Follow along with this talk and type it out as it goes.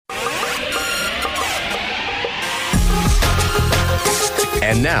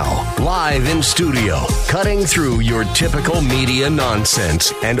And now, live in studio, cutting through your typical media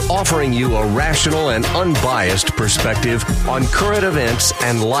nonsense and offering you a rational and unbiased perspective on current events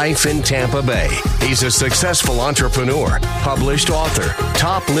and life in Tampa Bay. He's a successful entrepreneur, published author,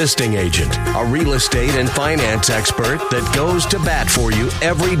 top listing agent, a real estate and finance expert that goes to bat for you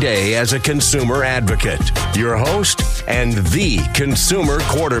every day as a consumer advocate. Your host and the consumer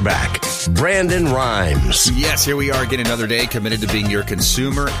quarterback, Brandon Rhymes. Yes, here we are again another day, committed to being your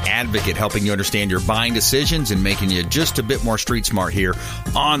consumer advocate, helping you understand your buying decisions and making you just a bit more street smart here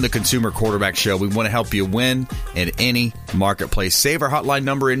on the Consumer Quarterback Show. We want to help you win in any marketplace. Save our hotline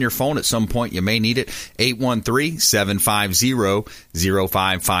number in your phone at some point. You may need it.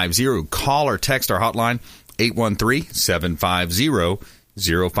 813-750-0550. Call or text our hotline,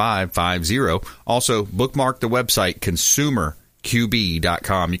 813-750-0550. Also, bookmark the website,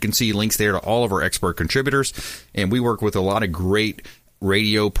 Cqb.com. You can see links there to all of our expert contributors, and we work with a lot of great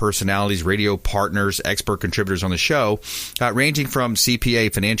radio personalities, radio partners, expert contributors on the show, ranging from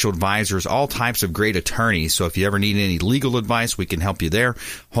CPA, financial advisors, all types of great attorneys. So if you ever need any legal advice, we can help you there.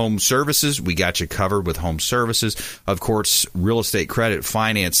 Home services, we got you covered with home services. Of course, real estate credit,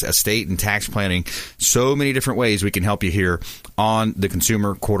 finance, estate, and tax planning. So many different ways we can help you here on the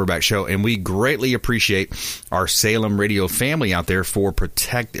Consumer Quarterback Show. And we greatly appreciate our Salem radio family out there for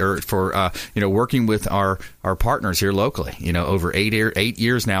working with our partners here locally. Over 8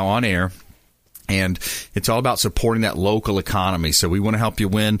 years now on air. And it's all about supporting that local economy. So we want to help you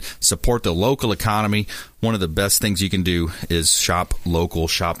win, support the local economy. One of the best things you can do is shop local,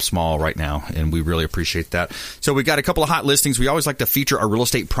 shop small right now, and we really appreciate that. So we got a couple of hot listings. We always like to feature our real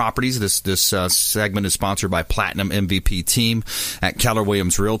estate properties. This segment is sponsored by Platinum MVP Team at Keller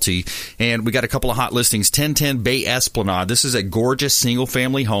Williams Realty, and we got a couple of hot listings. 1010 Bay Esplanade. This is a gorgeous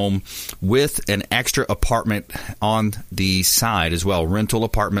single-family home with an extra apartment on the side as well. Rental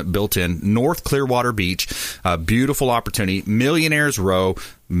apartment built in North Clearwater Beach. Beautiful opportunity. Millionaires Row.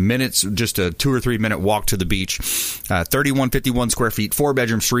 Minutes, just a 2 or 3 minute walk to the beach. 3151 square feet, 4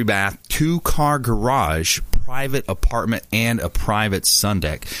 bedrooms, 3 bath, 2-car garage, private apartment, and a private sun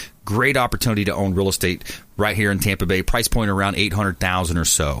deck. Great opportunity to own real estate right here in Tampa Bay. Price point around $800,000 or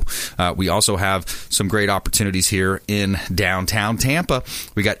so. We also have some great opportunities here in downtown Tampa.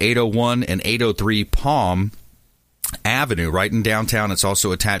 We got 801 and 803 Palm Avenue right in downtown. It's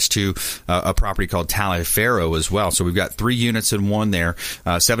also attached to a property called Taliaferro as well. So we've got 3 units in one there,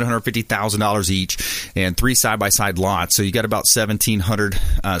 $750,000 each, and 3 side-by-side lots. So you got about 1,700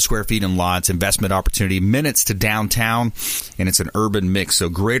 square feet in lots, investment opportunity, minutes to downtown, and it's an urban mix. So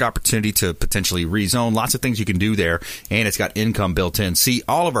great opportunity to potentially rezone. Lots of things you can do there, and it's got income built in. See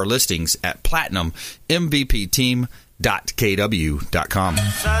all of our listings at platinummvpteam.kw.com.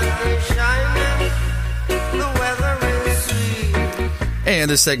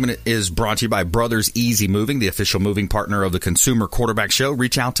 And this segment is brought to you by Brothers Easy Moving, the official moving partner of the Consumer Quarterback Show.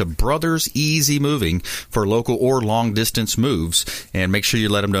 Reach out to Brothers Easy Moving for local or long-distance moves, and make sure you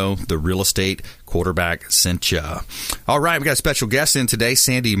let them know the real estate quarterback sent you. All right, we got a special guest in today,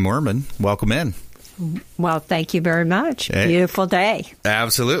 Sandy Merman. Welcome in. Well, thank you very much. Hey. Beautiful day.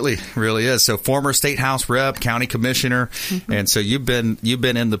 Absolutely, really is. So, former state house rep, county commissioner, and so you've been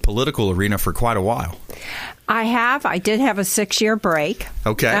in the political arena for quite a while. I have. I did have a 6-year break.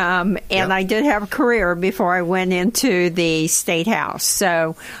 Okay. And I did have a career before I went into the state house.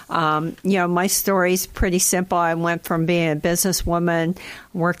 So, my story's pretty simple. I went from being a businesswoman,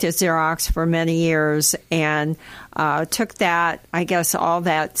 worked at Xerox for many years, and took that, I guess, all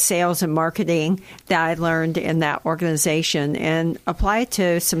that sales and marketing that I learned in that organization and applied it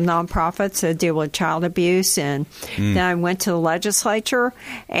to some nonprofits that deal with child abuse. And then I went to the legislature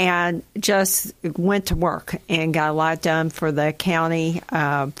and just went to work and got a lot done for the county,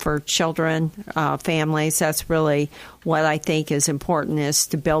 for children, families. That's really what I think is important, is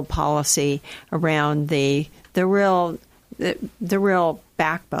to build policy around the real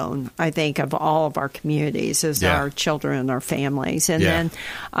backbone, I think, of all of our communities is our children and our families. And then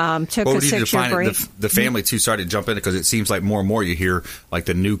took a 6-year break. The family, too, started to jump in because it seems like more and more you hear like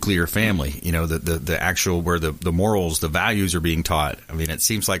the nuclear family, the actual where the morals, the values are being taught. I mean, it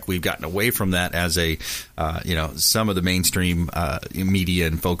seems like we've gotten away from that as a, some of the mainstream media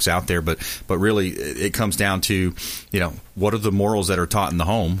and folks out there. But really, it comes down to, what are the morals that are taught in the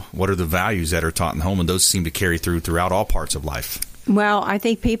home? What are the values that are taught in the home? And those seem to carry throughout all parts of life. Well, I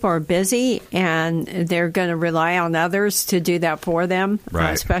think people are busy, and they're going to rely on others to do that for them,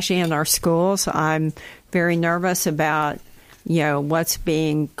 right. Especially in our schools. I'm very nervous about what's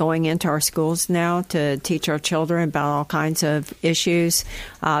going into our schools now to teach our children about all kinds of issues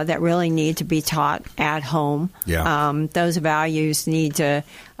that really need to be taught at home. Yeah. Those values need to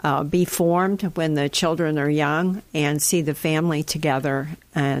be formed when the children are young and see the family together.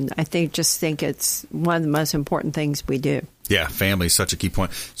 And I think it's one of the most important things we do. Yeah, family is such a key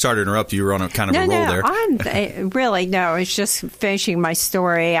point. Sorry to interrupt you. You were on a kind of a roll there. It's just finishing my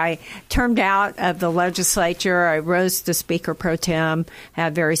story. I termed out of the legislature. I rose to Speaker Pro Tem,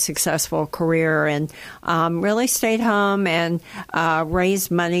 had a very successful career, and really stayed home and raised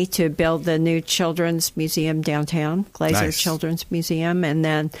money to build the new Children's Museum downtown, Glazer Children's Museum. And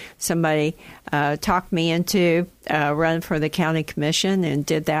then somebody talked me into running for the county commission and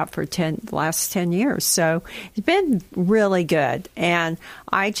did that for the last 10 years. So it's been really good. And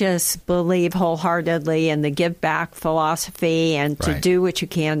I just believe wholeheartedly in the give back philosophy and to do what you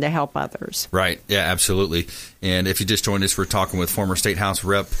can to help others. Right. Yeah, absolutely. And if you just joined us, we're talking with former State House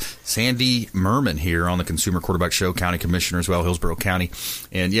Rep Sandy Merman here on the Consumer Quarterback Show, County Commissioner as well, Hillsborough County.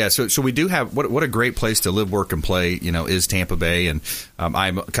 And yeah, so we do have what a great place to live, work, and play, is Tampa Bay. And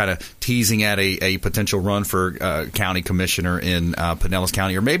I'm kind of teasing at a potential run for county commissioner in Pinellas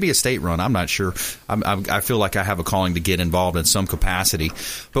County, or maybe a state run. I'm not sure. I feel like I have a calling to get involved in some capacity.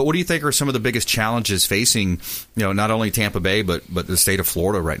 But what do you think are some of the biggest challenges facing, not only Tampa Bay, but the state of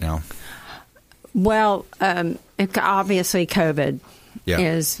Florida right now? Well, obviously COVID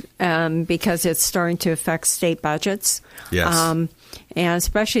is because it's starting to affect state budgets. Yes. And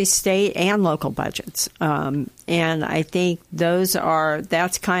especially state and local budgets. And I think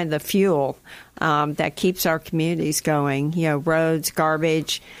that's kind of the fuel that keeps our communities going. Roads,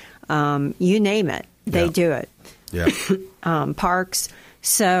 garbage, you name it, they do it. Yeah. Parks.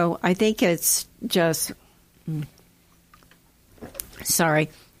 So I think it's just,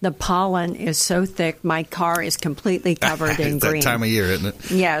 the pollen is so thick, my car is completely covered in green. That time of year, isn't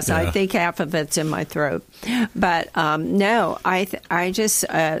it? Yes, yeah. I think half of it's in my throat. But no, I just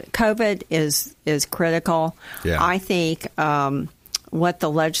COVID is critical. Yeah. I think what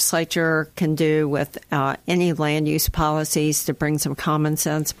the legislature can do with any land use policies to bring some common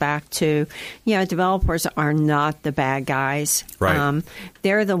sense back to, developers are not the bad guys. Right.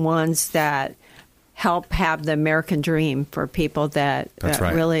 They're the ones that help have the American dream for people that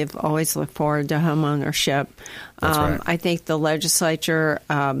really have always looked forward to home ownership. I think the legislature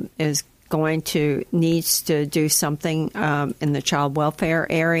needs to do something in the child welfare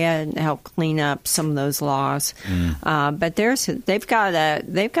area and help clean up some of those laws. But they've got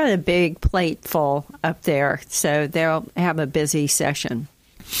a big plate full up there, so they'll have a busy session.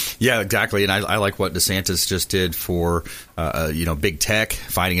 Yeah, exactly. And I like what DeSantis just did for, big tech,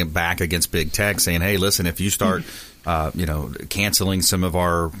 fighting it back against big tech, saying, hey, listen, if you start, canceling some of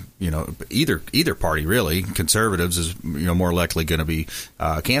our, either party, really, conservatives is, more likely going to be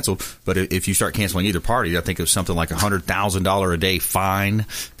canceled. But if you start canceling either party, I think it's something like $100,000 a day fine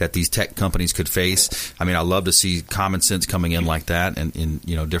that these tech companies could face. I mean, I love to see common sense coming in like that and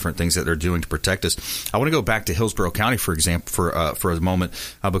different things that they're doing to protect us. I want to go back to Hillsborough County, for example, for a moment,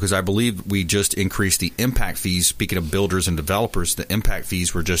 because I believe we just increased the impact fees. Speaking of builders and developers, the impact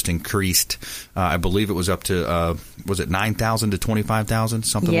fees were just increased. I believe it was up to, was it $9,000 to $25,000,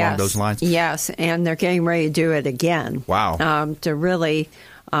 something along those lines? Yes, and they're getting ready to do it again. Wow. To really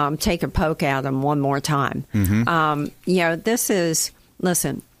take a poke at them one more time.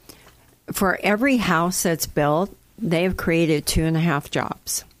 Listen, for every house that's built, they've created 2.5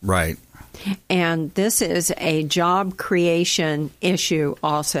 jobs. Right. And this is a job creation issue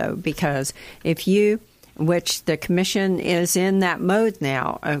also, because which the commission is in that mode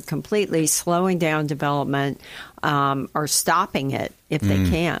now of completely slowing down development or stopping it if they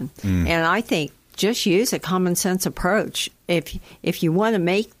can. And I think just use a common sense approach. If you want to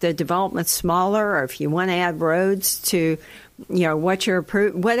make the development smaller, or if you want to add roads to what you're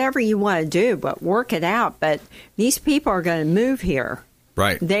whatever you want to do, but work it out. But these people are going to move here.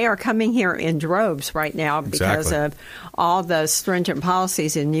 Right. They are coming here in droves right now because of all the stringent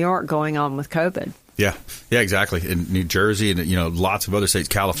policies in New York going on with COVID. Yeah, exactly. In New Jersey and, lots of other states,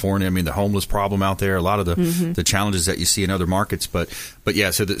 California, I mean, the homeless problem out there, a lot of the challenges that you see in other markets. But yeah,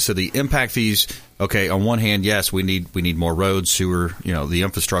 so the impact fees, okay, on one hand, yes, we need more roads, sewer, the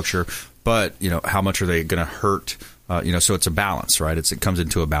infrastructure, but, how much are they going to hurt? So it's a balance, right? It comes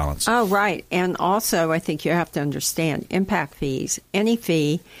into a balance. Oh, right. And also, I think you have to understand impact fees, any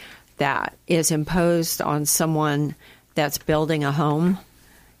fee that is imposed on someone that's building a home,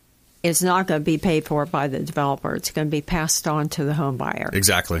 is not going to be paid for by the developer. It's going to be passed on to the home buyer.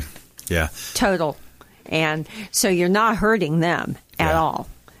 Exactly. Yeah. Total. And so you're not hurting them at all.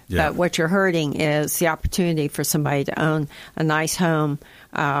 Yeah. But what you're hurting is the opportunity for somebody to own a nice home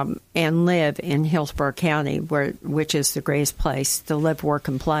and live in Hillsborough County, which is the greatest place to live, work,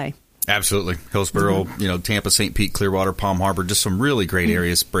 and play. Absolutely. Hillsborough, Tampa, St. Pete, Clearwater, Palm Harbor, just some really great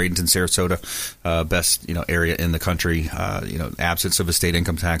areas. Bradenton, Sarasota, best, area in the country, absence of a state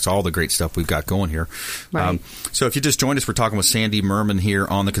income tax, all the great stuff we've got going here. Right. So if you just joined us, we're talking with Sandy Merman here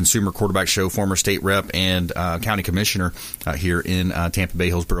on the Consumer Quarterback Show, former state rep and county commissioner here in Tampa Bay,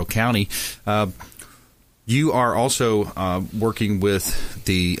 Hillsborough County. You are also working with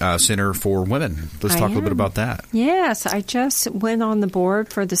the Center for Women. Let's talk a little bit about that. Yes, I just went on the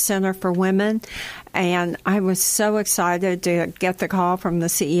board for the Center for Women, and I was so excited to get the call from the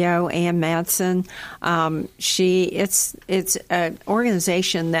CEO, Ann Madsen. It's an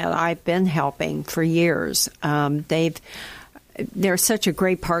organization that I've been helping for years. They're such a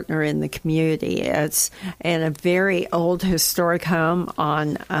great partner in the community. It's in a very old historic home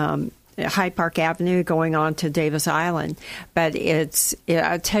on Hyde Park Avenue going on to Davis Island. But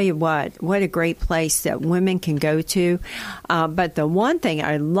I'll tell you what a great place that women can go to. But the one thing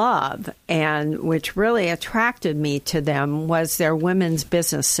I love and which really attracted me to them was their Women's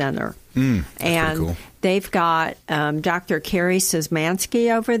Business Center. And cool. They've got Dr. Carrie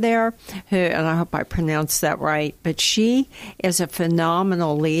Szymanski over there, who, and I hope I pronounced that right, but she is a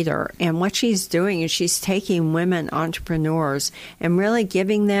phenomenal leader. And what she's doing is she's taking women entrepreneurs and really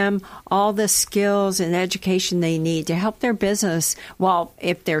giving them all the skills and education they need to help their business. Well,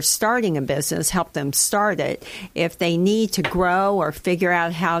 if they're starting a business, help them start it. If they need to grow or figure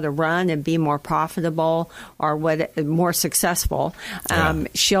out how to run and be more profitable or more successful,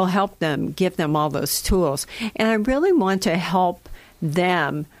 she'll help them, give them all those tools. And I really want to help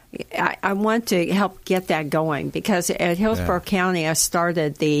them. I want to help get that going because at Hillsborough County, I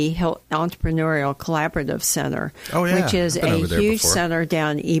started the Entrepreneurial Collaborative Center, which is a huge center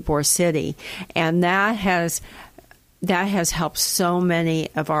down in Ybor City. And that has helped so many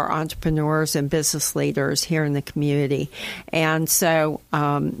of our entrepreneurs and business leaders here in the community. And so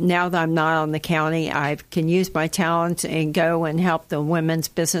now that I'm not on the county, I can use my talents and go and help the Women's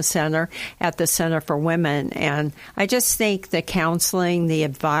Business Center at the Center for Women. And I just think the counseling, the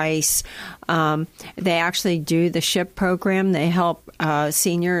advice, they actually do the SHIP program. They help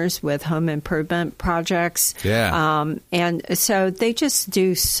seniors with home improvement projects. And so they just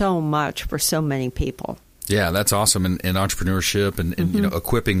do so much for so many people. Yeah, that's awesome. And entrepreneurship and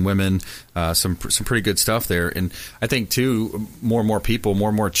equipping women, some pretty good stuff there. And I think, too, more and more people, more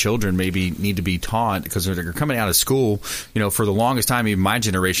and more children maybe need to be taught because they're coming out of school. For the longest time, even my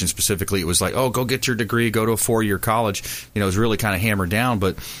generation specifically, it was like, oh, go get your degree, go to a 4-year college. It was really kind of hammered down.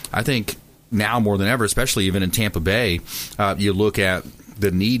 But I think now more than ever, especially even in Tampa Bay, you look at the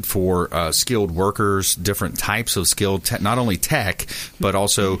need for skilled workers, different types of skilled, not only tech, but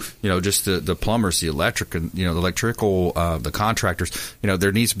also, just the plumbers, the electric, and, the electrical, the contractors.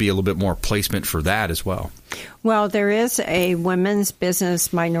 There needs to be a little bit more placement for that as well. Well, there is a women's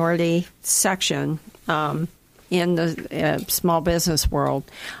business minority section in the small business world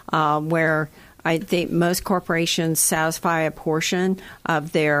where I think most corporations satisfy a portion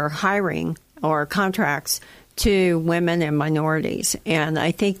of their hiring or contracts to women and minorities. And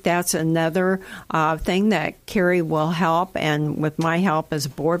I think that's another thing that Carrie will help, and with my help as a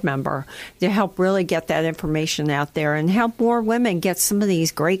board member, to help really get that information out there and help more women get some of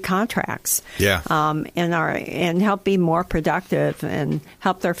these great contracts. And help be more productive and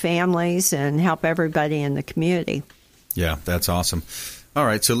help their families and help everybody in the community. Yeah, that's awesome. All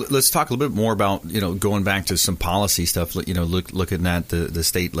right, so let's talk a little bit more about, going back to some policy stuff, looking at the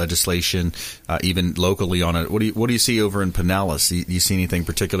state legislation, even locally on it. What do you see over in Pinellas? Do you see anything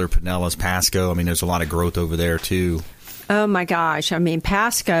particular, Pinellas, Pasco? I mean, there's a lot of growth over there, too. Oh, my gosh. I mean,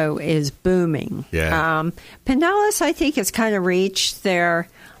 Pasco is booming. Yeah. Pinellas, I think, has kind of reached their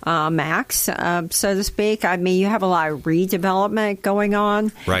max, so to speak. I mean, you have a lot of redevelopment going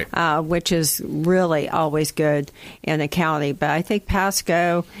on, right? Which is really always good in a county. But I think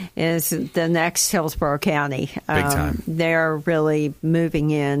Pasco is the next Hillsborough County. Big time. They're really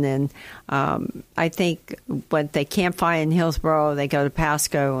moving in, and I think what they can't find in Hillsborough, they go to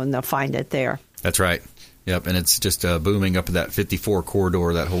Pasco and they'll find it there. That's right. Yep, and it's just booming up that 54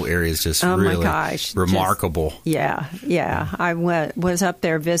 corridor. That whole area is just really my gosh, remarkable. Yeah. I was up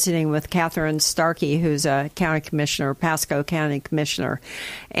there visiting with Catherine Starkey, who's a county commissioner, Pasco County Commissioner,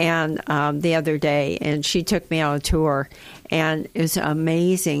 and the other day, and she took me on a tour, and it was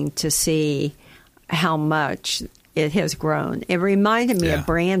amazing to see how much it has grown. It reminded me of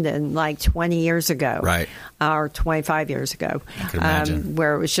Brandon like 20 years ago. Right. Or 25 years ago,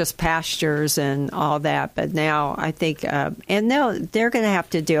 where it was just pastures and all that. But now I think, and they're going to have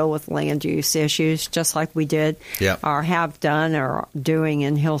to deal with land use issues just like we did or have done or doing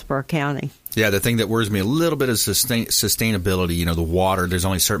in Hillsborough County. Yeah, the thing that worries me a little bit is sustainability. You know, the water. There's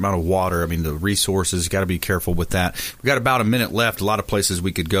only a certain amount of water. I mean, the resources, got to be careful with that. We've got about a minute left. A lot of places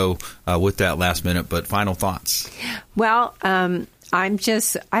we could go with that last minute, but final thoughts. Well, I'm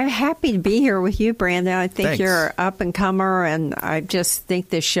happy to be here with you, Brandon. I think you're up and comer, and I just think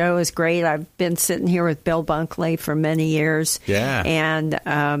this show is great. I've been sitting here with Bill Bunkley for many years, and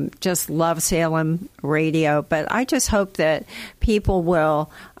just love Salem radio. But I just hope that people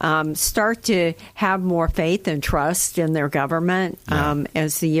will start to have more faith and trust in their government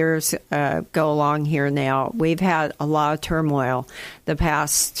as the years go along here now. We've had a lot of turmoil the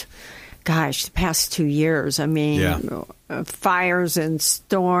past 2 years. I mean, fires and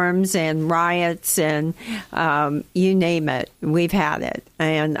storms and riots and you name it, we've had it.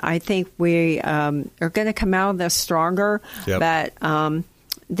 And I think we are going to come out of this stronger, but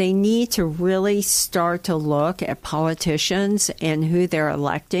they need to really start to look at politicians and who they're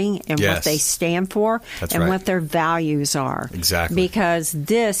electing and what they stand for what their values are. Exactly. Because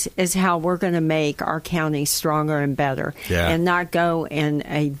this is how we're going to make our county stronger and better and not go in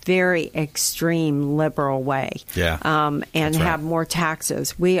a very extreme liberal way and have more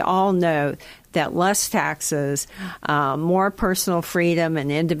taxes. We all know that less taxes, more personal freedom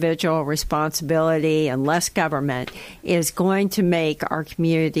and individual responsibility, and less government is going to make our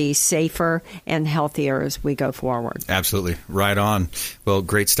communities safer and healthier as we go forward. Absolutely. Right on. Well,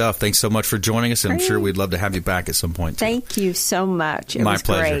 great stuff. Thanks so much for joining us, and I'm sure we'd love to have you back at some point, too. Thank you so much. It My was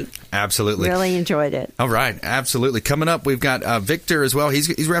pleasure. Great. Absolutely. Really enjoyed it. All right. Absolutely. Coming up, we've got Victor as well.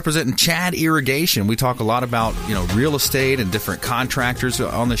 He's representing Chad Irrigation. We talk a lot about, real estate and different contractors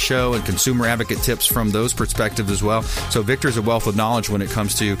on the show and consumer advocate tips from those perspectives as well. So Victor's a wealth of knowledge when it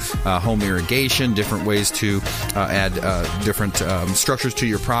comes to home irrigation, different ways to add different structures to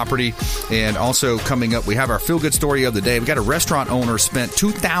your property. And also coming up, we have our feel-good story of the day. We've got a restaurant owner spent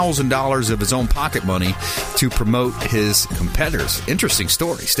 $2,000 of his own pocket money to promote his competitors. Interesting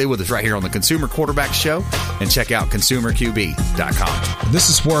story. Stay with us right here on the Consumer Quarterback Show and check out ConsumerQB.com. This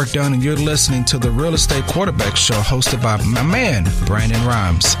is Work Done, and you're listening to the Real Estate Quarterback Show hosted by my man, Brandon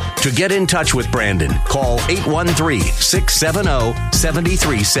Rhymes. To get in touch with Brandon, call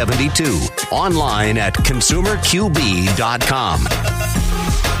 813-670-7372. Online at ConsumerQB.com.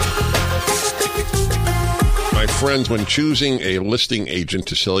 My friends, when choosing a listing agent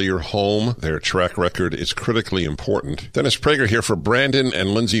to sell your home, their track record is critically important. Dennis Prager here for Brandon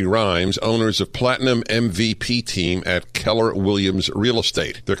and Lindsay Rhymes, owners of Platinum MVP Team at Keller Williams Real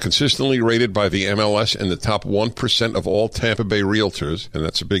Estate. They're consistently rated by the MLS in the top 1% of all Tampa Bay realtors, and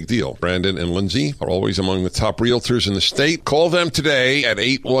that's a big deal. Brandon and Lindsay are always among the top realtors in the state. Call them today at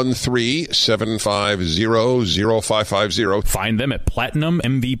 813-750-0550. Find them at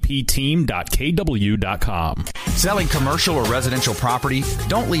platinummvpteam.kw.com. Selling commercial or residential property?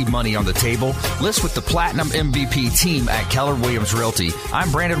 Don't leave money on the table. List with the Platinum MVP Team at Keller Williams Realty. I'm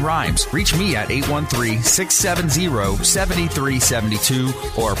Brandon Rhymes. Reach me at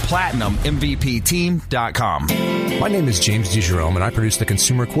 813-670-7372 or platinummvpteam.com. My name is James DeJerome, and I produce the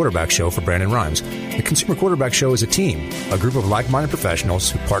Consumer Quarterback Show for Brandon Rhymes. The Consumer Quarterback Show is a team, a group of like-minded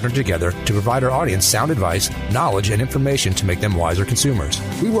professionals who partner together to provide our audience sound advice, knowledge, and information to make them wiser consumers.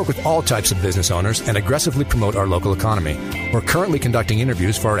 We work with all types of business owners and aggressively promote our local economy. We're currently conducting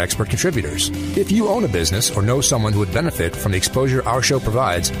interviews for our expert contributors. If you own a business or know someone who would benefit from the exposure our show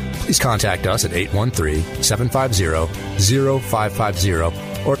provides, please contact us at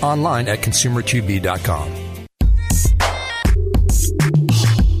 813-750-0550 or online at consumerqb.com.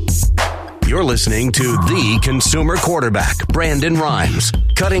 You're listening to The Consumer Quarterback, Brandon Rhymes,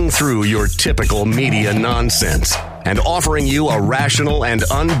 cutting through your typical media nonsense and offering you a rational and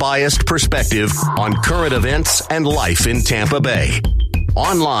unbiased perspective on current events and life in Tampa Bay.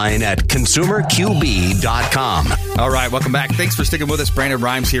 Online at ConsumerQB.com. All right, welcome back. Thanks for sticking with us. Brandon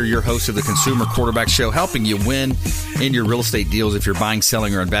Rhymes here, your host of the Consumer Quarterback Show, helping you win in your real estate deals. If you're buying,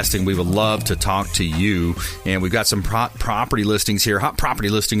 selling, or investing, we would love to talk to you. And we've got some property listings here, hot property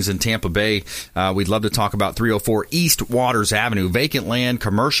listings in Tampa Bay. We'd love to talk about 304 East Waters Avenue, vacant land,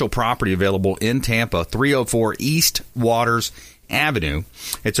 commercial property available in Tampa, 304 East Waters Avenue.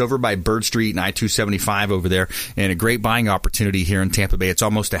 It's over by Bird Street and I-275 over there, and a great buying opportunity here in Tampa Bay. It's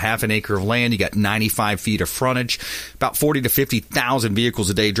almost a half an acre of land. You got 95 feet of frontage, about 40 to 50,000 vehicles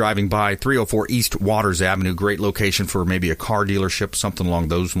a day driving by. 304 East Waters Avenue, great location for maybe a car dealership, something along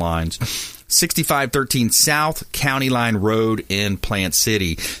those lines. 6513 South County Line Road in Plant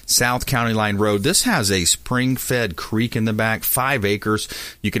City. South County Line Road. This has a spring-fed creek in the back, 5 acres.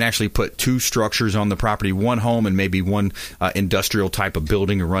 You can actually put 2 structures on the property, 1 home and maybe 1 industrial type of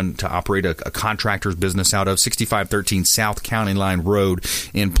building to operate a contractor's business out of. 6513 South County Line Road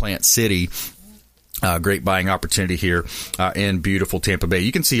in Plant City. Great buying opportunity here in beautiful Tampa Bay.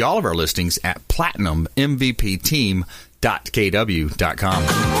 You can see all of our listings at platinummvpteam.kw.com.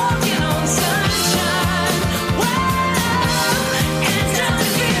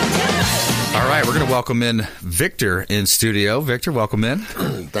 All right, we're going to welcome in Victor in studio. Victor, welcome in.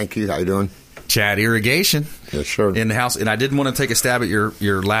 Thank you. How you doing? Chad Irrigation. Yes, sir. In the house. And I didn't want to take a stab at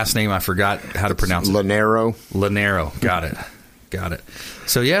your last name. I forgot how to pronounce it. Lanero. Got it.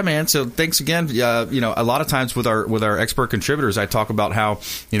 So yeah, man. So thanks again. A lot of times with our expert contributors, I talk about how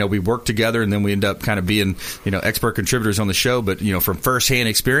we work together and then we end up kind of being expert contributors on the show. But from firsthand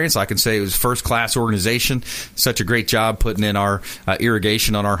experience, I can say it was first class organization. Such a great job putting in our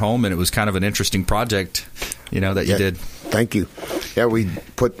irrigation on our home, and it was kind of an interesting project. That you did. Thank you. Yeah, we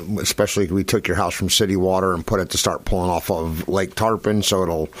took your house from city water and put it to start pulling off of Lake Tarpon,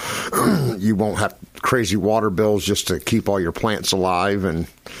 so you won't have crazy water bills just to keep all your plants alive, and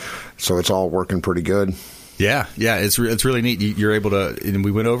so it's all working pretty good. Yeah, it's really neat. You're able to, and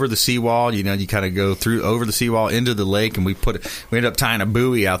we went over the seawall. You kind of go over the seawall into the lake, and we ended up tying a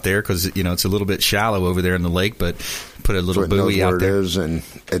buoy out there because it's a little bit shallow over there in the lake, but put a little buoy out there. It is, and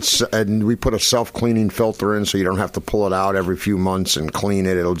we put a self-cleaning filter in, so you don't have to pull it out every few months and clean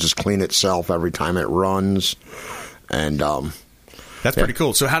it. It'll just clean itself every time it runs, and that's pretty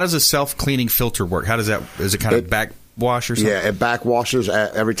cool. So how does a self-cleaning filter work? How does that? Is it kind of backwash or something? Yeah, it backwashes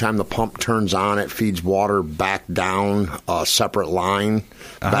every time the pump turns on. It feeds water back down a separate line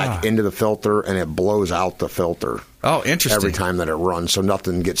back into the filter, and it blows out the filter. Oh, interesting. Every time that it runs, so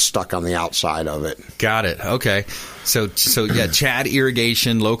nothing gets stuck on the outside of it. Got it. Okay. So yeah, Chad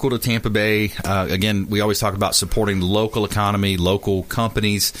Irrigation, local to Tampa Bay. Again, we always talk about supporting the local economy, local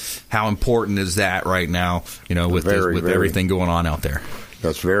companies. How important is that right now, with everything going on out there?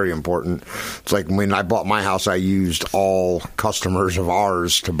 That's very important. It's like when I bought my house, I used all customers of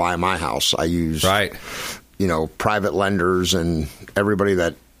ours to buy my house. I used, private lenders and everybody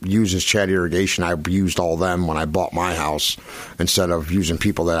that uses Chad Irrigation. I used all them when I bought my house instead of using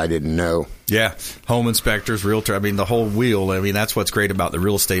people that I didn't know. Yeah, home inspectors, realtor. I mean, the whole wheel. I mean, that's what's great about the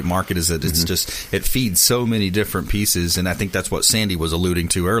real estate market is that it's just it feeds so many different pieces, and I think that's what Sandy was alluding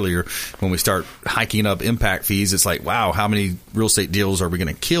to earlier. When we start hiking up impact fees, it's like, wow, how many real estate deals are we going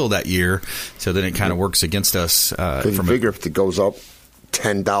to kill that year? So then it kind of works against us. Figure if it goes up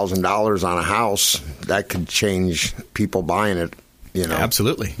 $10,000 on a house, that could change people buying it.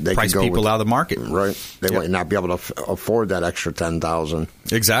 Absolutely. They price people out of the market. Right. They might not be able to afford that extra $10,000.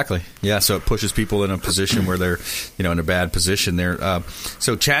 Exactly. Yeah. So it pushes people in a position where they're, in a bad position there.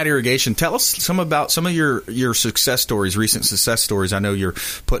 So Chad Irrigation, tell us some of your success stories, recent success stories. I know you're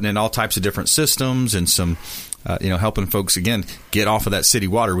putting in all types of different systems and some, helping folks again get off of that city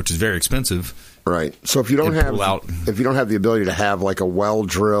water, which is very expensive. Right. So if you don't have the ability to have like a well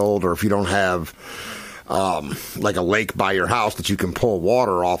drilled, or if you don't have like a lake by your house that you can pull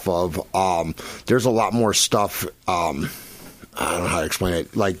water off of, there's a lot more stuff. I don't know how to explain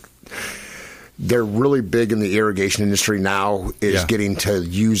it. Like, they're really big in the irrigation industry now is getting to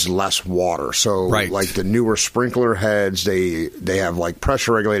use less water. So like the newer sprinkler heads, they have like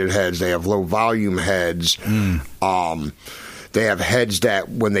pressure regulated heads. They have low volume heads. They have heads that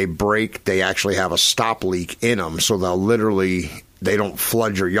when they break, they actually have a stop leak in them. So they don't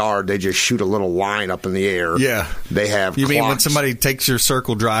flood your yard. They just shoot a little line up in the air. Yeah. They have You clocks. mean when somebody takes your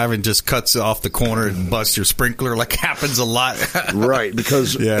circle drive and just cuts off the corner and busts your sprinkler? Like, happens a lot. Right,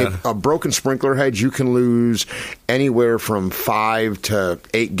 because a broken sprinkler head, you can lose anywhere from 5 to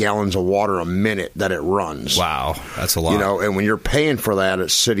 8 gallons of water a minute that it runs. Wow, that's a lot. And when you're paying for that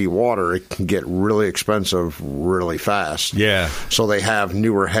at city water, it can get really expensive really fast. Yeah. So they have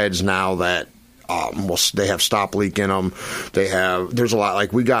newer heads now that they have stop leak in them. There's a lot,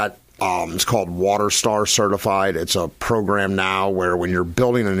 like we got, it's called Water Star Certified. It's a program now where when you're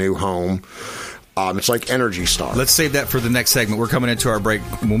building a new home, it's like Energy Star. Let's save that for the next segment. We're coming into our break.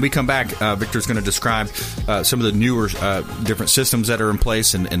 When we come back, Victor's going to describe some of the newer different systems that are in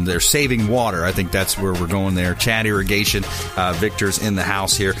place, and they're saving water. I think that's where we're going there. Chad Irrigation, Victor's in the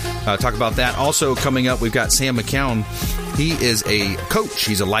house here. Talk about that. Also coming up, we've got Sam McCown. He is a coach.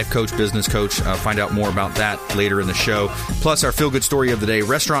 He's a life coach, business coach. Find out more about that later in the show. Plus, our feel-good story of the day.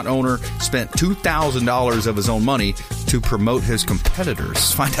 Restaurant owner spent $2,000 of his own money to promote his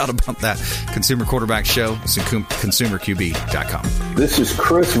competitors. Find out about that. Consumer Quarterback Show. It's at ConsumerQB.com. This is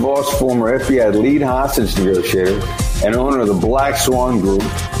Chris Voss, former FBI lead hostage negotiator and owner of the Black Swan Group,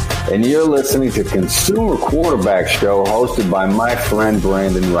 and you're listening to Consumer Quarterback Show, hosted by my friend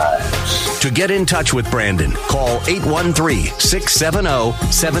Brandon Rhymes. To get in touch with Brandon, call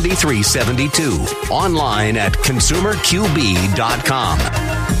 813-670-7372. Online at ConsumerQB.com.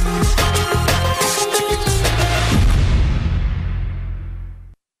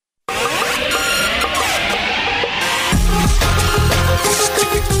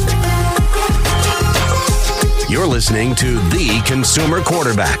 You're listening to The Consumer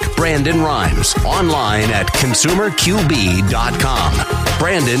Quarterback, Brandon Rhymes, online at ConsumerQB.com.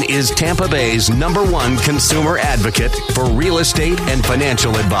 Brandon is Tampa Bay's #1 consumer advocate for real estate and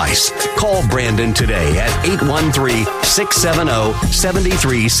financial advice. Call Brandon today at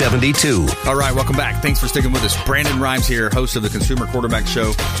 813-670-7372. All right, welcome back. Thanks for sticking with us. Brandon Rhymes here, host of the Consumer Quarterback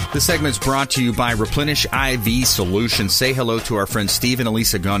Show. This segment is brought to you by Replenish IV Solutions. Say hello to our friends Steve and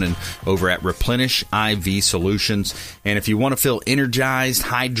Elisa Gunnan over at Replenish IV Solutions. And if you want to feel energized,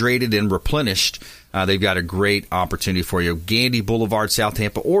 hydrated, and replenished, they've got a great opportunity for you. Gandy Boulevard, South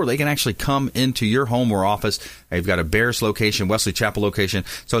Tampa, or they can actually come into your home or office. They've got a Barris location, Wesley Chapel location.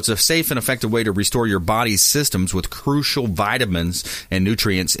 So it's a safe and effective way to restore your body's systems with crucial vitamins and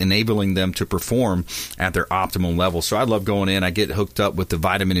nutrients, enabling them to perform at their optimal level. So I love going in. I get hooked up with the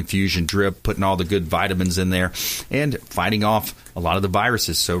vitamin infusion drip, putting all the good vitamins in there, and fighting off a lot of the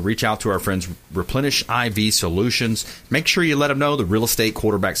viruses. So reach out to our friends, Replenish IV Solutions. Make sure you let them know the Real Estate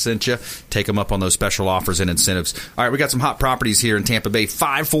Quarterback sent you. Take them up on those special offers and incentives. All right, we got some hot properties here in Tampa Bay.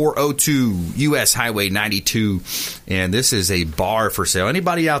 5402 U.S. Highway 92. And this is a bar for sale.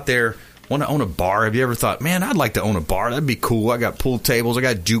 Anybody out there want to own a bar? Have you ever thought, man, I'd like to own a bar? That'd be cool. I got pool tables. I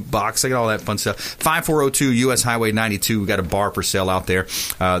got jukebox. I got all that fun stuff. 5402 U.S. Highway 92. We got a bar for sale out there.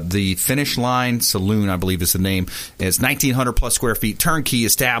 The Finish Line Saloon, I believe is the name. It's 1,900 plus square feet. Turnkey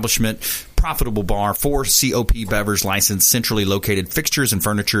establishment. Profitable bar, 4 Cqb beverage license, centrally located, fixtures and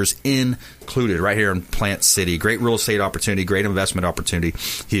furnitures included, right here in Plant City. Great real estate opportunity, great investment opportunity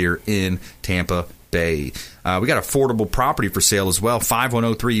here in Tampa Bay. We got affordable property for sale as well.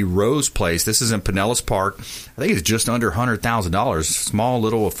 5103 Rose Place. This is in Pinellas Park. I think it's just under $100,000. Small,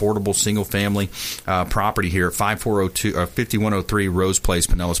 little, affordable, single-family property here at 5103 Rose Place,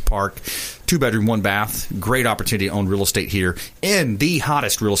 Pinellas Park. 2-bedroom, 1-bath. Great opportunity to own real estate here in the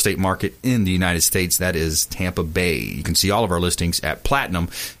hottest real estate market in the United States. That is Tampa Bay. You can see all of our listings at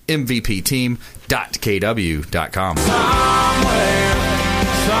PlatinumMVPTeam.kw.com.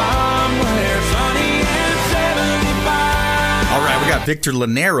 Somewhere sunny and 75. All right, we got Victor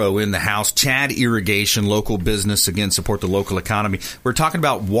Lanero in the house. Chad Irrigation, local business. Again, support the local economy. We're talking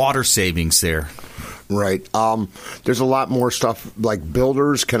about water savings there. Right. There's a lot more stuff like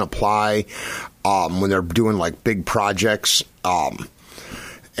builders can apply when they're doing like big projects,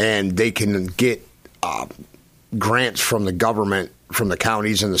 and they can get grants from the government, from the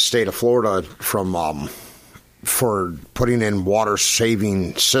counties in the state of Florida, for putting in water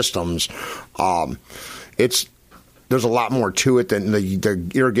saving systems. There's a lot more to it than the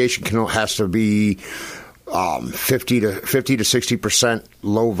irrigation canal has to be 50 to 60%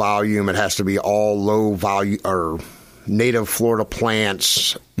 low volume. It has to be all low volume or native Florida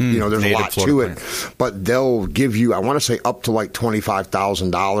plants. There's a lot to it, but they'll give you, I want to say, up to like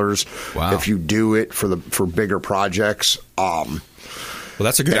 $25,000 if you do it for bigger projects. Well,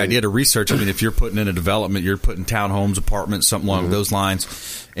 that's a good idea to research. I mean, if you're putting in a development, you're putting townhomes, apartments, something along those lines.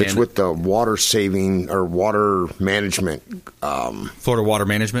 It's with the water saving or water management. Florida Water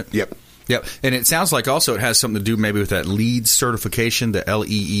Management? Yep. Yep, and it sounds like also it has something to do maybe with that LEED certification, the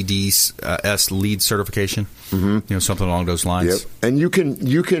LEEDs LEED certification, something along those lines. Yep, and you can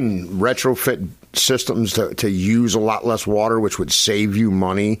retrofit systems to use a lot less water, which would save you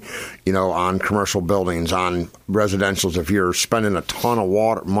money, on commercial buildings, on residentials. If you're spending a ton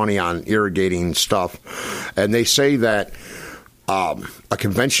of money on irrigating stuff, and they say that a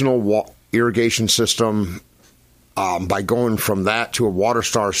conventional irrigation system. By going from that to a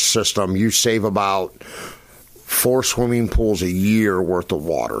WaterStar system, you save about 4 swimming pools a year worth of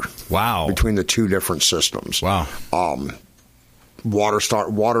water. Wow. Between the two different systems. Wow.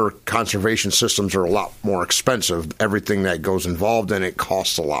 Water conservation systems are a lot more expensive. Everything that goes involved in it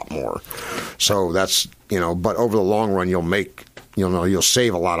costs a lot more. So that's, but over the long run, you'll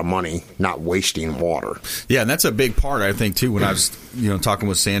save a lot of money not wasting water. Yeah, and that's a big part, I think, too, when I was talking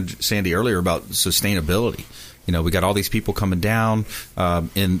with Sandy earlier about sustainability. we got all these people coming down,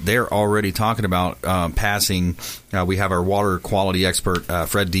 and they're already talking about passing. We have our water quality expert,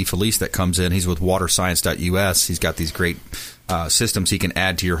 Fred DeFelice, that comes in. He's with waterscience.us. He's got these great systems he can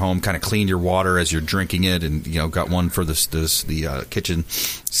add to your home, kind of clean your water as you're drinking it, and got one for the kitchen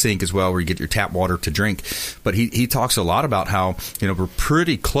sink as well, where you get your tap water to drink. But he talks a lot about how we're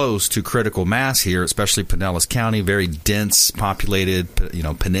pretty close to critical mass here, especially Pinellas County, very dense populated,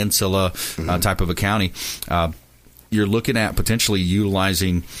 peninsula type of a county. You're looking at potentially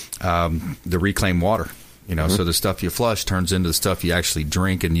utilizing the reclaimed water. So the stuff you flush turns into the stuff you actually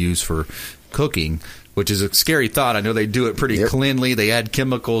drink and use for cooking, which is a scary thought. I know they do it pretty cleanly. They add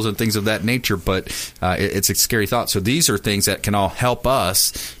chemicals and things of that nature, but it's a scary thought. So these are things that can all help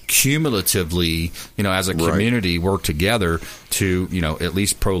us cumulatively, as a community, work together to, at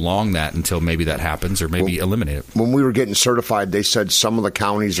least prolong that until maybe that happens, or maybe eliminate it. When we were getting certified, they said some of the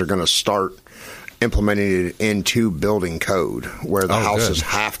counties are going to start implementing it into building code, where the houses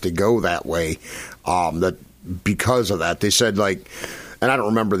have to go that way. That because of that, they said, and I don't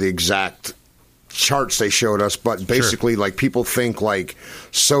remember the exact charts they showed us, but basically, people think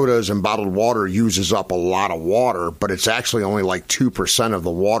sodas and bottled water uses up a lot of water, but it's actually only 2% of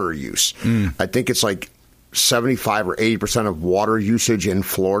the water use. I think it's 75 or 80% of water usage in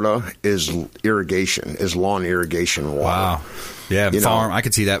Florida is irrigation, is lawn irrigation water. Wow. Yeah, farm. I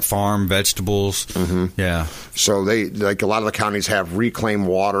could see that. Farm, vegetables. Yeah. So they a lot of the counties have reclaimed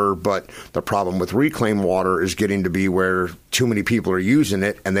water, but the problem with reclaimed water is getting to be where too many people are using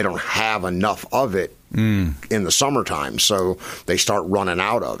it, and they don't have enough of it in the summertime. So they start running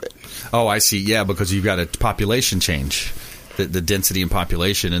out of it. Oh, I see. Yeah, because you've got a population change. The density in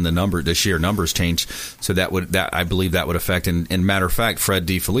population and the sheer numbers change, so I believe that would affect. And matter of fact, Fred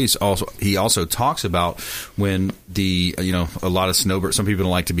DeFelice also talks about when a lot of snowbirds. Some people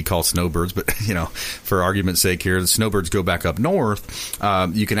don't like to be called snowbirds, but for argument's sake here, the snowbirds go back up north.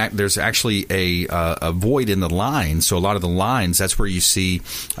 There's actually a void in the lines, so a lot of the lines, that's where you see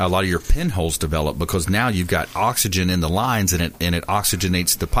a lot of your pinholes develop, because now you've got oxygen in the lines, and it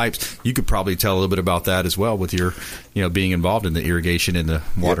oxygenates the pipes. You could probably tell a little bit about that as well with your being involved in the irrigation and the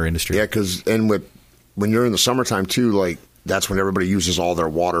water industry. Yeah, because when you're in the summertime too, that's when everybody uses all their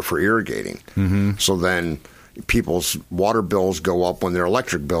water for irrigating. So then people's water bills go up when their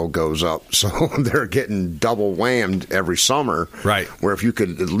electric bill goes up. So they're getting double whammed every summer. Right. Where if you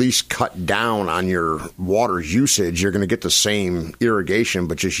could at least cut down on your water usage, you're going to get the same irrigation,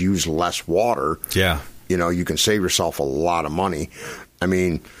 but just use less water. Yeah. You can save yourself a lot of money. I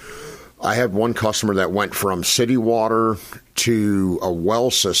mean, I had one customer that went from city water to a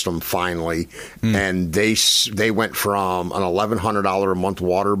well system finally, and they went from an $1,100 a month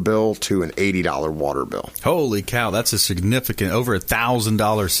water bill to an $80 water bill. Holy cow, that's a significant, over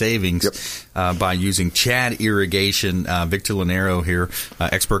 $1,000 savings by using Chad Irrigation. Victor Lanero here,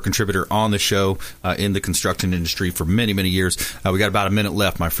 expert contributor on the show in the construction industry for many, many years. We got about a minute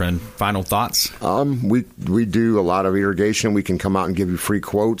left, my friend. Final thoughts? We do a lot of irrigation. We can come out and give you free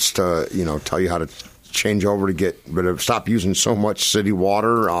quotes to tell you how to change over to get rid of, stop using so much city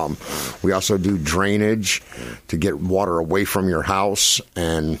water. We also do drainage to get water away from your house,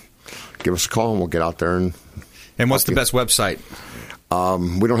 and give us a call and we'll get out there. And what's the best website?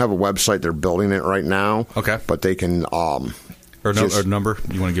 We don't have a website. They're building it right now. Okay. But they can... or number?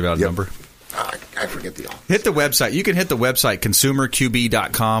 You want to give out a number? I forget the... Hit the website. You can hit the website,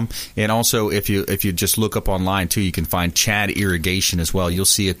 consumerqb.com. And also, if you just look up online, too, you can find Chad Irrigation as well. You'll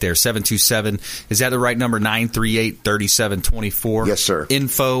see it there. 727, is that the right number? 938-3724? Yes, sir.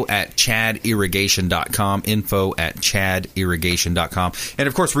 info@chadirrigation.com. info@chadirrigation.com. And,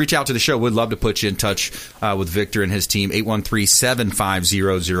 of course, reach out to the show. We'd love to put you in touch with Victor and his team.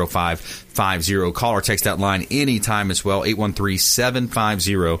 813-750-0550. Call or text that line anytime as well.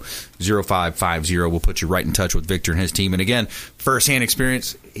 813-750-0550. We'll put you right in touch with Victor and his team. And again, first-hand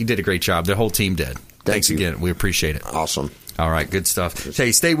experience, he did a great job. The whole team did. Thanks again. We appreciate it. Awesome. All right, good stuff.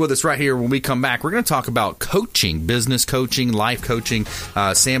 Hey, stay with us right here. When we come back, we're going to talk about coaching, business coaching, life coaching.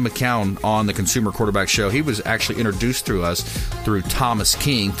 Sam McCown on the Consumer Quarterback Show. He was actually introduced through us through Thomas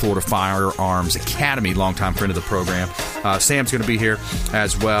King, Florida Firearms Academy, longtime friend of the program. Sam's going to be here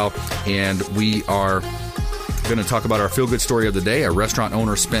as well, and we are going to talk about our feel-good story of the day. A restaurant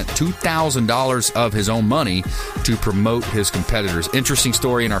owner spent $2,000 of his own money to promote his competitors. Interesting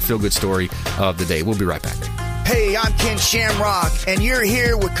story in our feel-good story of the day. We'll be right back. Hey, I'm Ken Shamrock, and you're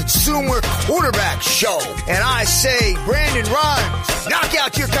here with Consumer Quarterback Show. And I say, Brandon Rhymes, knock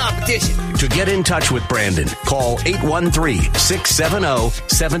out your competition. To get in touch with Brandon, call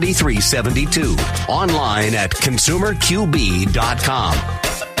 813-670-7372. Online at consumerqb.com.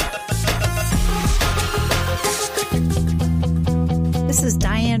 This is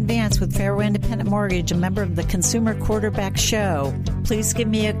Diane Vance with Fairway Independent Mortgage, a member of the Consumer Quarterback Show. Please give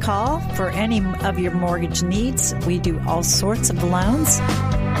me a call for any of your mortgage needs. We do all sorts of loans.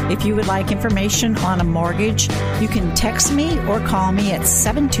 If you would like information on a mortgage, you can text me or call me at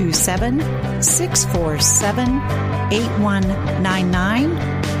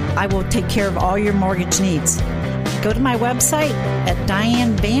 727-647-8199. I will take care of all your mortgage needs. Go to my website at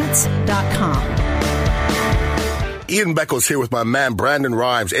dianevance.com. Ian Beckles here with my man, Brandon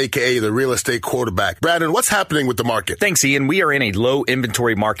Rhymes, a.k.a. the real estate quarterback. Brandon, what's happening with the market? Thanks, Ian. We are in a low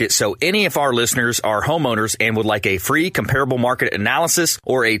inventory market, so any of our listeners are homeowners and would like a free comparable market analysis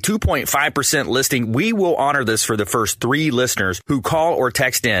or a 2.5% listing, we will honor this for the first 3 listeners who call or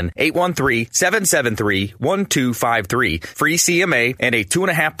text in 813-773-1253. Free CMA and a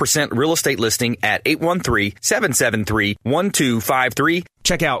 2.5% real estate listing at 813-773-1253.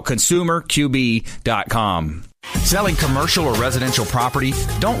 Check out consumerqb.com. Selling commercial or residential property?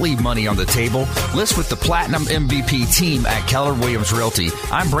 Don't leave money on the table. List with the Platinum MVP team at Keller Williams Realty.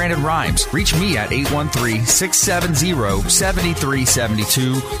 I'm Brandon Rhymes. Reach me at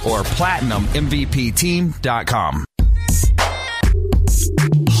 813-670-7372 or platinummvpteam.com.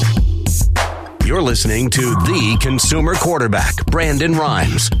 You're listening to the Consumer Quarterback, Brandon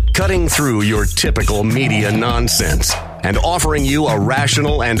Rhymes, cutting through your typical media nonsense and offering you a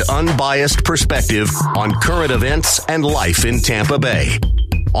rational and unbiased perspective on current events and life in Tampa Bay.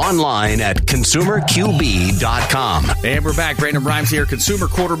 Online at consumerqb.com. And we're back. Brandon Rhymes here, Consumer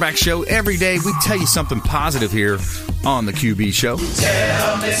Quarterback Show. Every day we tell you something positive here on the QB Show.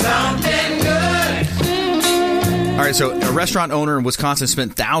 Tell me something good. All right, so a restaurant owner in Wisconsin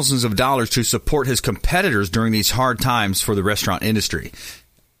spent thousands of dollars to support his competitors during these hard times for the restaurant industry.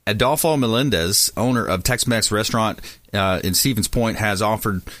 Adolfo Melendez, owner of Tex-Mex restaurant in Stevens Point, has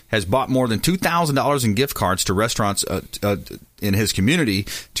bought more than $2,000 in gift cards to restaurants in his community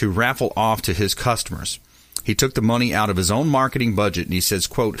to raffle off to his customers. He took the money out of his own marketing budget, and he says,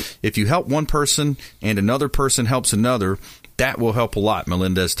 quote, "If you help one person and another person helps another, that will help a lot,"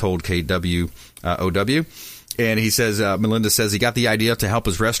 Melendez told KWOW. And he says, Melendez says he got the idea to help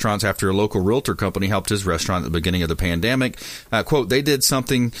his restaurants after a local realtor company helped his restaurant at the beginning of the pandemic. Quote, "They did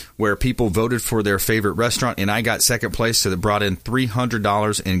something where people voted for their favorite restaurant, and I got second place, so they brought in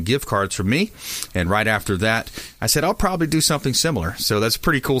 $300 in gift cards from me. And right after that, I said, I'll probably do something similar." So that's a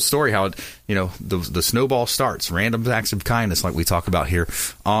pretty cool story how, the snowball starts. Random acts of kindness like we talk about here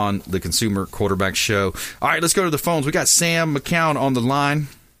on the Consumer Quarterback Show. All right, let's go to the phones. We got Sam McCown on the line.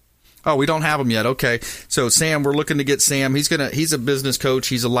 Oh, we don't have him yet. Okay. So Sam, we're looking to get Sam. He's a business coach.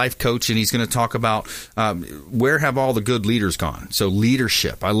 He's a life coach, and he's going to talk about where have all the good leaders gone. So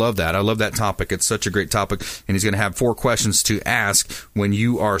leadership. I love that. I love that topic. It's such a great topic. And he's going to have 4 questions to ask when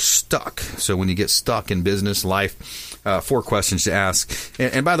you are stuck. So when you get stuck in business, life, 4 questions to ask.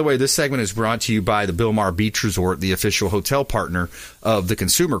 And by the way, this segment is brought to you by the Bilmar Beach Resort, the official hotel partner of the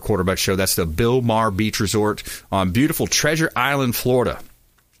Consumer Quarterback Show. That's the Bilmar Beach Resort on beautiful Treasure Island, Florida.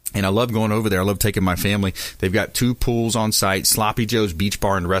 And I love going over there. I love taking my family. They've got 2 pools on site, Sloppy Joe's Beach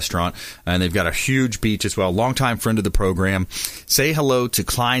Bar and Restaurant, and they've got a huge beach as well. Longtime friend of the program. Say hello to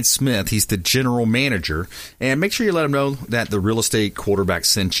Clyde Smith. He's the general manager. And make sure you let him know that the real estate quarterback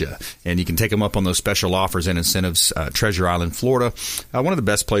sent you. And you can take him up on those special offers and incentives. Treasure Island, Florida, one of the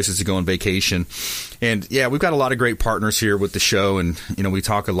best places to go on vacation. And, yeah, we've got a lot of great partners here with the show. And, we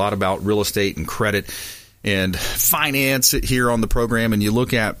talk a lot about real estate and credit and finance here on the program, and you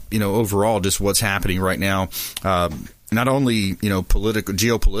look at, overall just what's happening right now. Not only,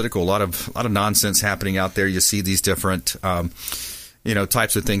 geopolitical, a lot of nonsense happening out there. You see these different,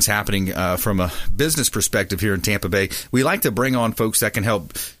 types of things happening from a business perspective here in Tampa Bay. We like to bring on folks that can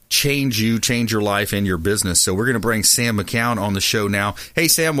help change your life and your business. So we're going to bring Sam McCown on the show now. Hey,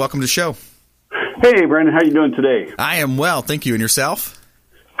 Sam, welcome to the show. Hey, Brandon, how you doing today? I am well, thank you. And yourself?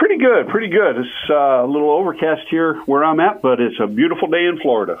 Pretty good. It's a little overcast here where I'm at, but it's a beautiful day in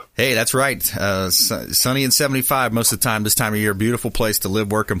Florida. Hey, that's right. Sunny and 75 most of the time this time of year. Beautiful place to live,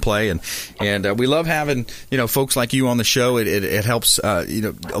 work, and play. And we love having, folks like you on the show. It helps, a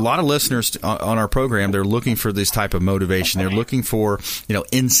lot of listeners on our program, they're looking for this type of motivation. They're looking for,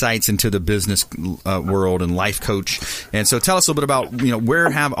 insights into the business world and life coach. And so tell us a little bit about, where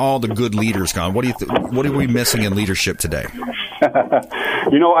have all the good leaders gone? What are we missing in leadership today?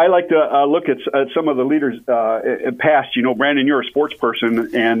 I like to look at some of the leaders past. Brandon, you're a sports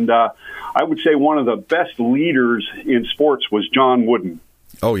person, and I would say one of the best leaders in sports was John Wooden.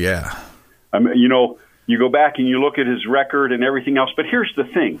 Oh, yeah. You go back and you look at his record and everything else, but here's the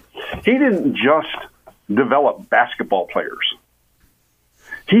thing. He didn't just develop basketball players.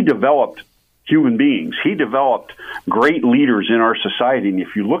 He developed human beings. He developed great leaders in our society. And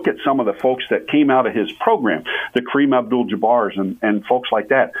if you look at some of the folks that came out of his program, the Kareem Abdul-Jabbars and folks like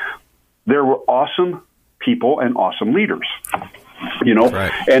that, there were awesome people and awesome leaders,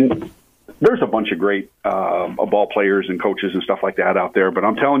 right. And there's a bunch of great ball players and coaches and stuff like that out there. But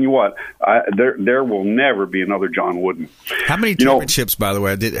I'm telling you what, there will never be another John Wooden. How many championships, by the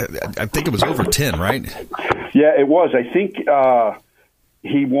way? I think it was over 10, right? Yeah, it was. I think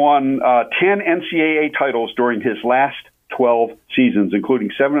he won 10 NCAA titles during his last 12 seasons, including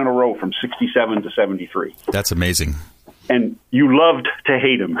 7 in a row from 67 to 73. That's amazing. And you loved to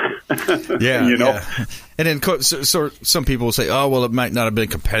hate him. Yeah, Yeah. And then so some people will say, oh, well, it might not have been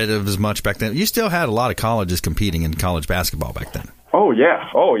competitive as much back then. You still had a lot of colleges competing in college basketball back then. Oh, yeah,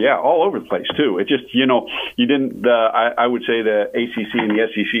 all over the place, too. It just, you didn't, I would say the ACC and the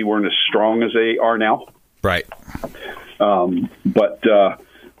SEC weren't as strong as they are now. Right. But I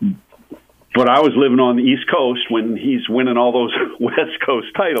was living on the East Coast when he's winning all those West Coast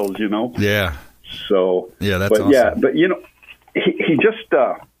titles, Yeah. So yeah, that's awesome. Yeah, but he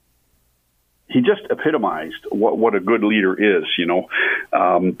just epitomized what a good leader is,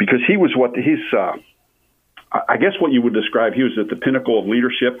 because he was I guess what you would describe, he was at the pinnacle of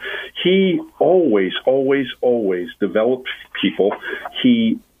leadership. He always developed people.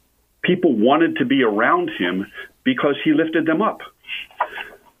 People wanted to be around him because he lifted them up.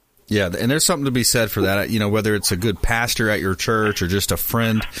 Yeah, and there's something to be said for that. Whether it's a good pastor at your church or just a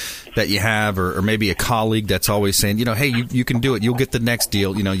friend that you have, or maybe a colleague that's always saying, hey, you can do it. You'll get the next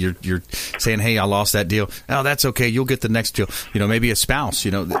deal. You're saying, hey, I lost that deal. Oh, that's okay. You'll get the next deal. Maybe a spouse.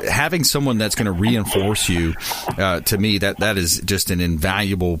 Having someone that's going to reinforce you. To me, that is just an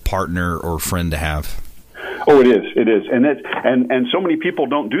invaluable partner or friend to have. Oh, it is, and so many people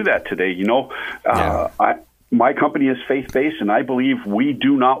don't do that today. My company is faith-based, and I believe we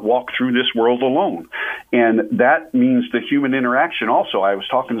do not walk through this world alone. And that means the human interaction also. I was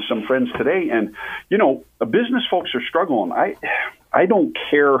talking to some friends today, and, business folks are struggling. I don't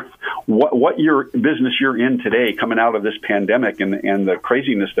care what your business you're in today coming out of this pandemic and the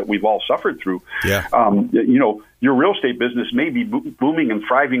craziness that we've all suffered through. Yeah. Your real estate business may be booming and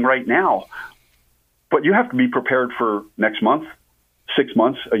thriving right now, but you have to be prepared for next month, 6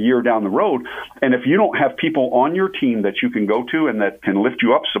 months, a year down the road. And if you don't have people on your team that you can go to and that can lift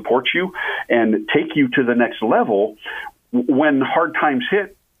you up, support you, and take you to the next level, when hard times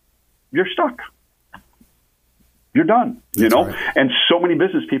hit, you're stuck. You're done, Right. And so many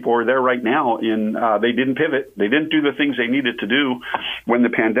business people are there right now they didn't pivot. They didn't do the things they needed to do when the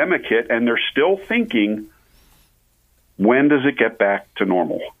pandemic hit, and they're still thinking, when does it get back to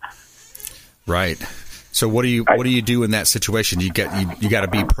normal? Right. So what do you do in that situation? You got to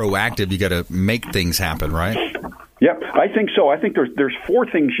be proactive. You got to make things happen, right? Yep, I think so. I think there's 4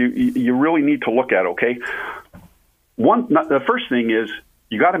 things you really need to look at. Okay, the first thing is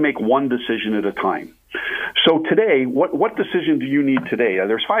you got to make one decision at a time. So today, what decision do you need today?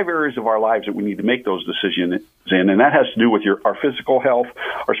 There's 5 areas of our lives that we need to make those decisions in, and that has to do with our physical health,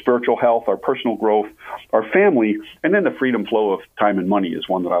 our spiritual health, our personal growth, our family, and then the freedom flow of time and money is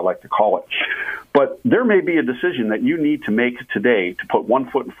one that I like to call it. But there may be a decision that you need to make today to put one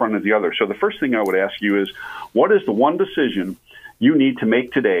foot in front of the other. So the first thing I would ask you is, what is the one decision you need to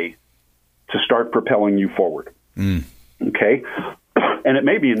make today to start propelling you forward? Okay? And it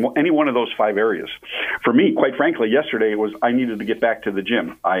may be in any one of those 5 areas. For me, quite frankly, yesterday I needed to get back to the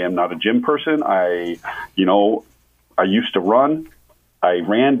gym. I am not a gym person. I used to run. I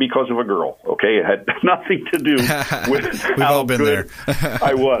ran because of a girl. Okay, it had nothing to do with We've all been there.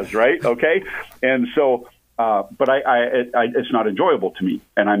 I was, right? Okay, and so, but it's not enjoyable to me,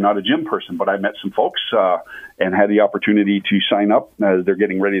 and I'm not a gym person. But I met some folks and had the opportunity to sign up as they're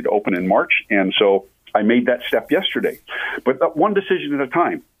getting ready to open in March, and so I made that step yesterday. But one decision at a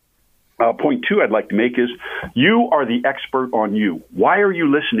time. Point 2 I'd like to make is you are the expert on you. Why are you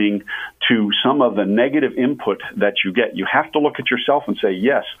listening to some of the negative input that you get? You have to look at yourself and say,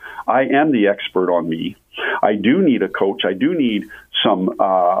 yes, I am the expert on me. I do need a coach. I do need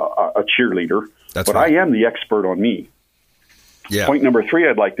a cheerleader. But right. I am the expert on me. Yeah. Point number 3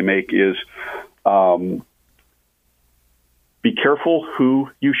 I'd like to make is be careful who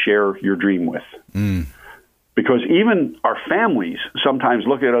you share your dream with. Because even our families sometimes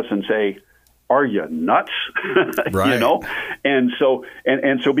look at us and say, "Are you nuts?" Right. And so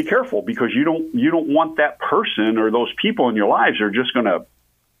be careful, because you don't want that person or those people in your lives are just going to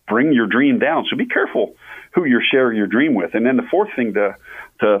bring your dream down. So be careful who you share your dream with. And then the 4th thing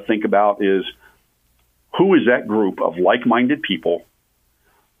to think about is, who is that group of like-minded people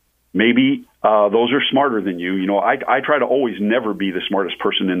maybe those are smarter than you. You know, I try to always never be the smartest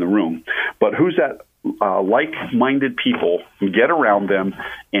person in the room, but who's that like-minded people, get around them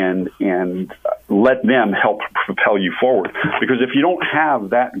and let them help propel you forward. Because if you don't have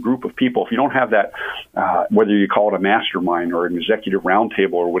that group of people, if you don't have that, whether you call it a mastermind or an executive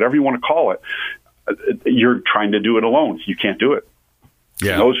roundtable or whatever you want to call it, you're trying to do it alone. You can't do it.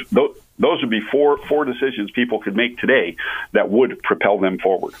 Yeah. Those would be four decisions people could make today that would propel them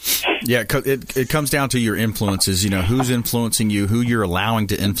forward. Yeah, it comes down to your influences. You know, who's influencing you, who you're allowing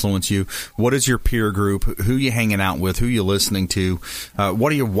to influence you, what is your peer group, who you hanging out with, who you listening to,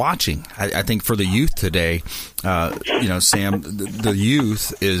 what are you watching? I think for the youth today, you know, Sam, the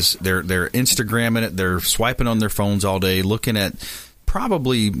youth is they're Instagramming it, they're swiping on their phones all day, looking at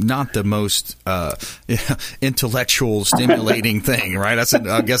probably not the most intellectual, stimulating thing, right? That's,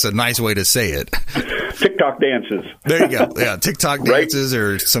 I guess, a nice way to say it. TikTok dances. There you go. Yeah, TikTok dances, right?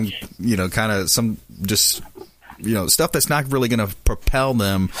 Or some, you know, kind of some just, you know, stuff that's not really going to propel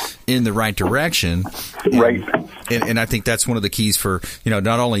them in the right direction. Right. And I think that's one of the keys for, you know,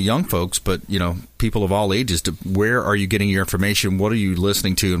 not only young folks, but, you know, people of all ages. To where are you getting your information? What are you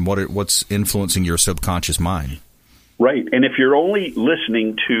listening to? And what's influencing your subconscious mind? Right. And if you're only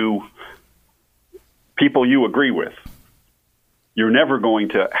listening to people you agree with, you're never going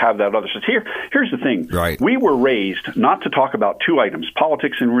to have that other stuff. Here's the thing. Right. We were raised not to talk about two items,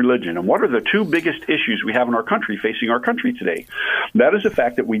 politics and religion. And what are the two biggest issues we have in our country, facing our country today? That is the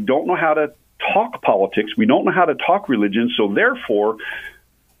fact that we don't know how to talk politics. We don't know how to talk religion. So therefore,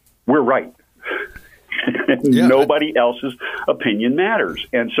 we're right. Yeah. Nobody else's opinion matters.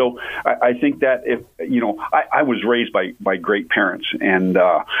 And so I think that if, you know, I was raised by great parents, and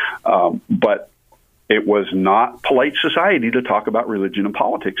but it was not polite society to talk about religion and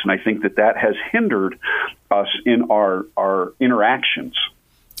politics. And I think that has hindered us in our interactions.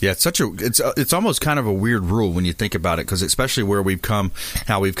 Yeah, it's almost kind of a weird rule when you think about it, because especially where we've come,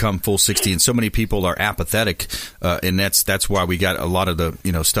 how we've come full 60, and so many people are apathetic, and that's why we got a lot of the,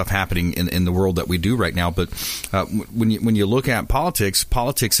 you know, stuff happening in the world that we do right now. But when you look at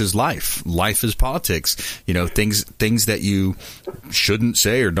politics is life. Life is politics. You know, things that you shouldn't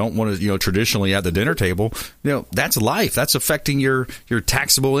say or don't want to, you know, traditionally at the dinner table. You know, that's life. That's affecting your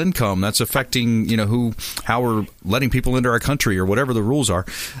taxable income. That's affecting, you know, how we're letting people into our country or whatever the rules are.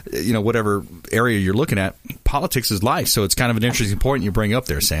 You know, whatever area you're looking at, politics is life. So it's kind of an interesting point you bring up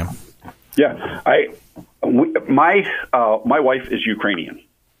there, Sam. Yeah, my wife is Ukrainian,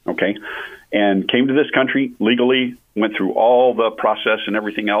 okay, and came to this country legally, went through all the process and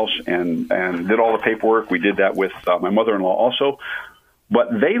everything else, and did all the paperwork. We did that with my mother-in-law also.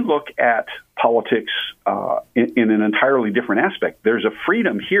 But they look at politics in an entirely different aspect. There's a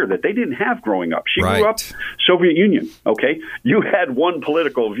freedom here that they didn't have growing up. She grew up Soviet Union, okay? You had one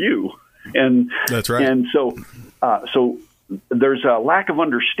political view. And that's right. And so there's a lack of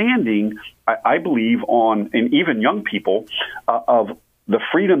understanding, I believe, and even young people, of the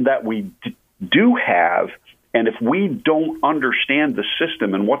freedom that we do have. And if we don't understand the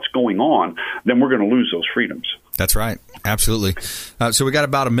system and what's going on, then we're going to lose those freedoms. That's right. Absolutely. So we got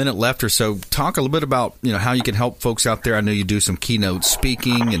about a minute left or so. Talk a little bit about, you know, how you can help folks out there. I know you do some keynote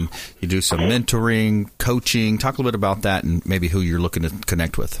speaking and you do some mentoring, coaching. Talk a little bit about that and maybe who you're looking to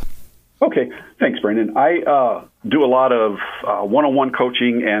connect with. Okay. Thanks, Brandon. I do a lot of one-on-one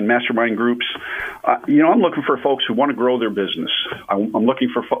coaching and mastermind groups. You know, I'm looking for folks who want to grow their business. I'm looking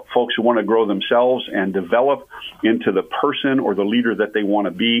for folks who want to grow themselves and develop into the person or the leader that they want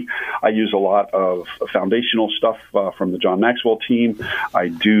to be. I use a lot of foundational stuff from the John Maxwell team. I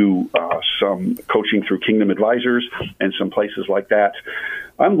do some coaching through Kingdom Advisors and some places like that.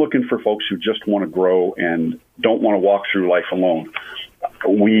 I'm looking for folks who just want to grow and don't want to walk through life alone.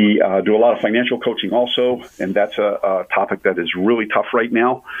 We do a lot of financial coaching also, and that's a topic that is really tough right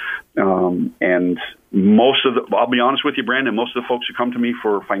now. And I'll be honest with you, Brandon, most of the folks who come to me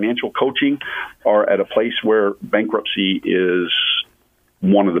for financial coaching are at a place where bankruptcy is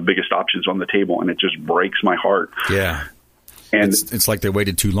one of the biggest options on the table, and it just breaks my heart. Yeah. And it's like they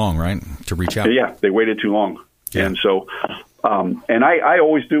waited too long, right, to reach out? Yeah, they waited too long. Yeah. And so, and I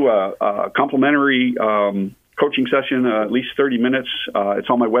always do a complimentary coaching session, at least 30 minutes. It's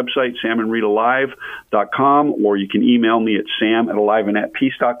on my website, samandritalive.com, or you can email me at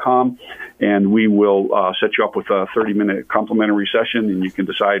sam@aliveandatpeace.com, and we will set you up with a 30-minute complimentary session, and you can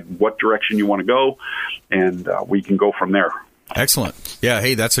decide what direction you want to go, and we can go from there. Excellent. Yeah,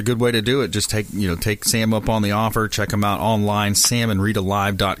 hey, that's a good way to do it. Just take Sam up on the offer. Check him out online,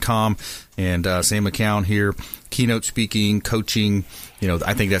 samandritalive.com. And Sam McCown here keynote speaking, coaching.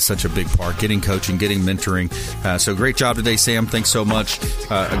 I think that's such a big part, getting coaching, getting mentoring. So great job today, Sam. Thanks so much.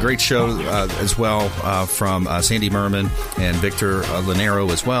 A great show as well from Sandy Merman and Victor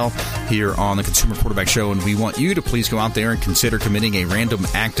Lanero as well here on the Consumer Quarterback Show. And we want you to please go out there and consider committing a random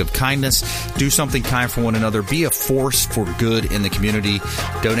act of kindness. Do something kind for one another. Be a force for good in the community.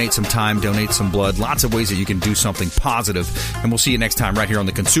 Donate some time, donate some blood. Lots of ways that you can do something positive. And we'll see you next time right here on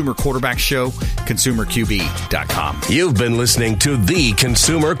the Consumer Quarterback Show, ConsumerQB.com. You've been listening to the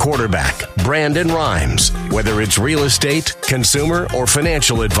Consumer Quarterback, Brandon Rhymes. Whether it's real estate, consumer, or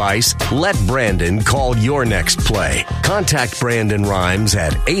financial advice, let Brandon call your next play. Contact Brandon Rhymes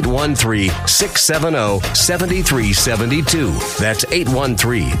at 813-670-7372. That's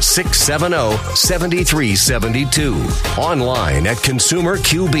 813-670-7372. Online at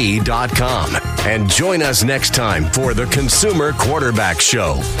ConsumerQB.com. And join us next time for the Consumer Quarterback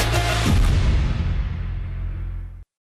Show.